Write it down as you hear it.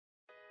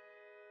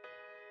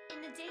In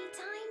the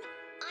daytime,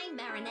 I'm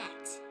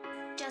Marinette.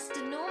 Just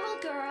a normal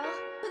girl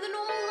with a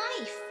normal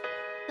life.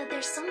 But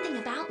there's something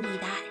about me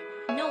that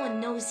no one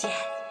knows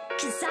yet,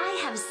 'cause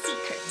I have a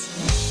secret.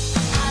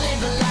 I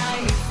live a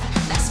life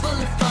that's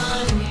full of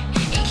fun.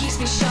 It keeps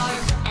me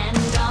sharp and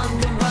on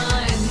the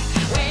run.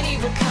 When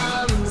evil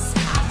comes,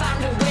 I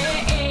find a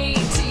way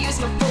to use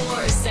my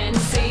force and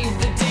save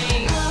the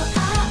day.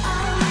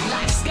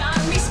 Life's got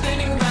me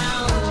spinning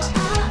round.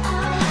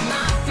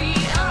 My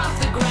feet are off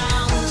the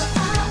ground.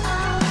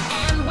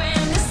 And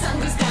when the sun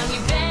goes down,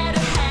 you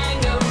better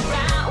hang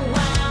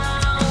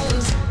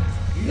around.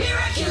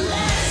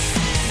 Miraculous,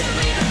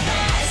 simply the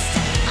best.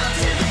 Up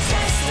to the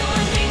test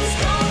when things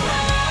go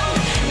wrong.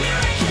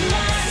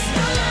 Miraculous,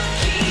 the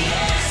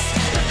luckiest.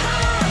 The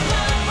power of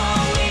love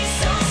always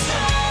so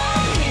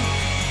strong.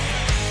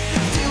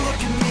 You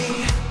look at me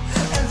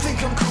and think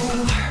I'm cool.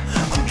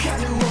 I'm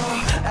kinda raw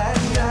at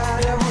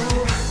night, I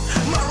rule.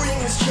 My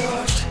ring is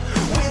charged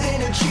with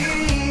energy.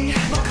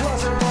 My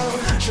claws are on,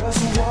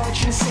 just watch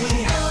and see.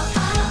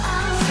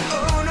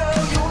 Oh no,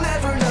 you'll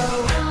never know.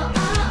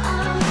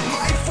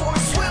 My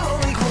force will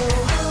only grow.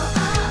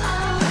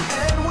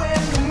 And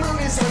when the moon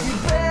is out, you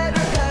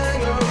better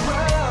hang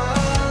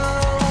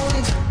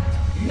around.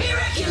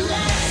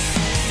 Miraculous,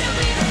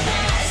 simply the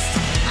best.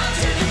 Up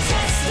to the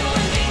test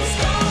when things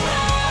go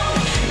wrong.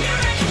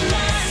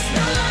 Miraculous,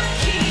 the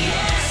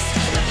luckiest.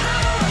 The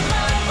power of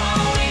love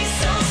always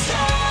so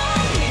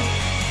strong.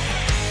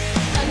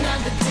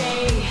 Another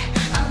day,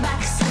 I'm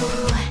back at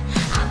school.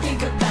 I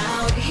think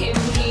about him,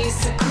 he's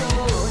so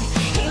cool.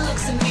 He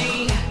looks at me,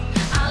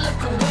 I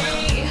look away.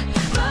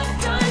 But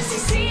does he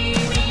see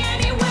me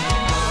anyway?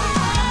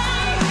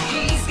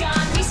 He's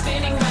got me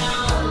spinning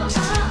round.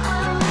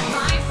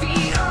 My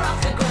feet are off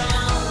the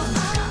ground.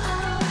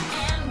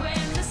 And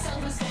when the sun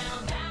goes down,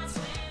 that's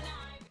when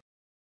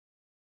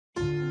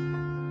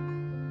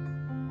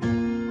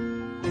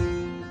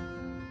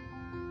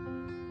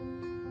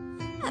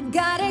I've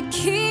gotta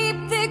keep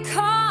the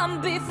calm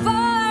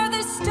before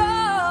the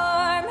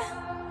storm.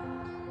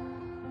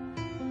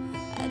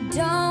 I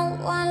don't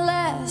want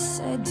less,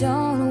 I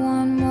don't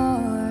want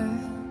more.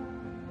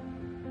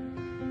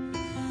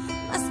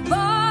 Must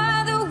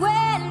bar the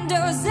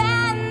windows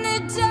and the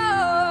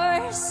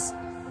doors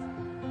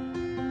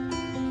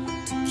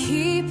to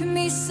keep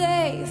me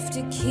safe,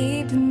 to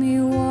keep me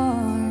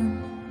warm.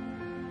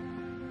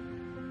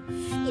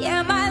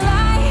 Yeah, my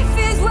life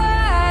is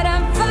what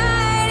I'm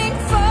fighting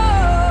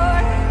for.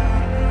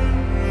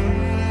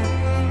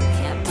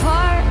 Can't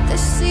part the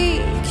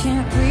sea,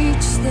 can't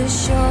reach the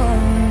shore.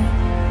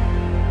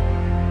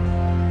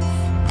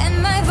 And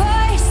my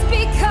voice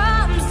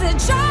becomes the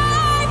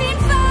driving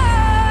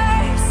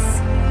force.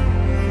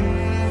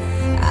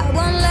 I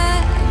won't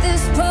let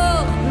this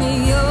pull me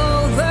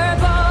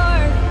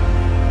overboard.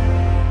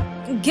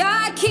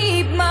 God,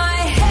 keep my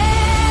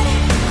head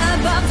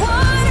above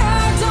water,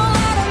 don't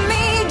let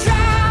me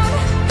drown.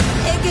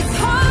 It gets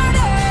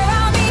harder,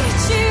 I'll meet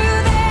you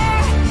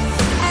there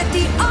at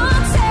the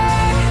altar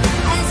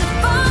as I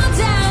fall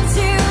down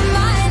to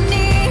my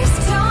knees.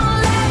 Don't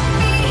let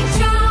me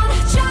drown,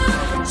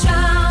 drown,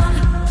 drown.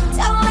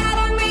 Don't let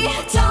me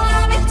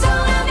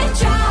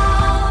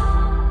drown.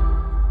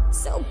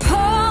 So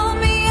pull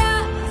me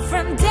up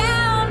from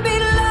down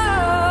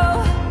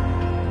below,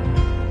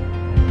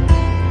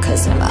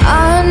 'cause I'm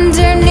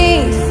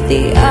underneath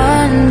the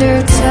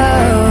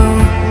undertow.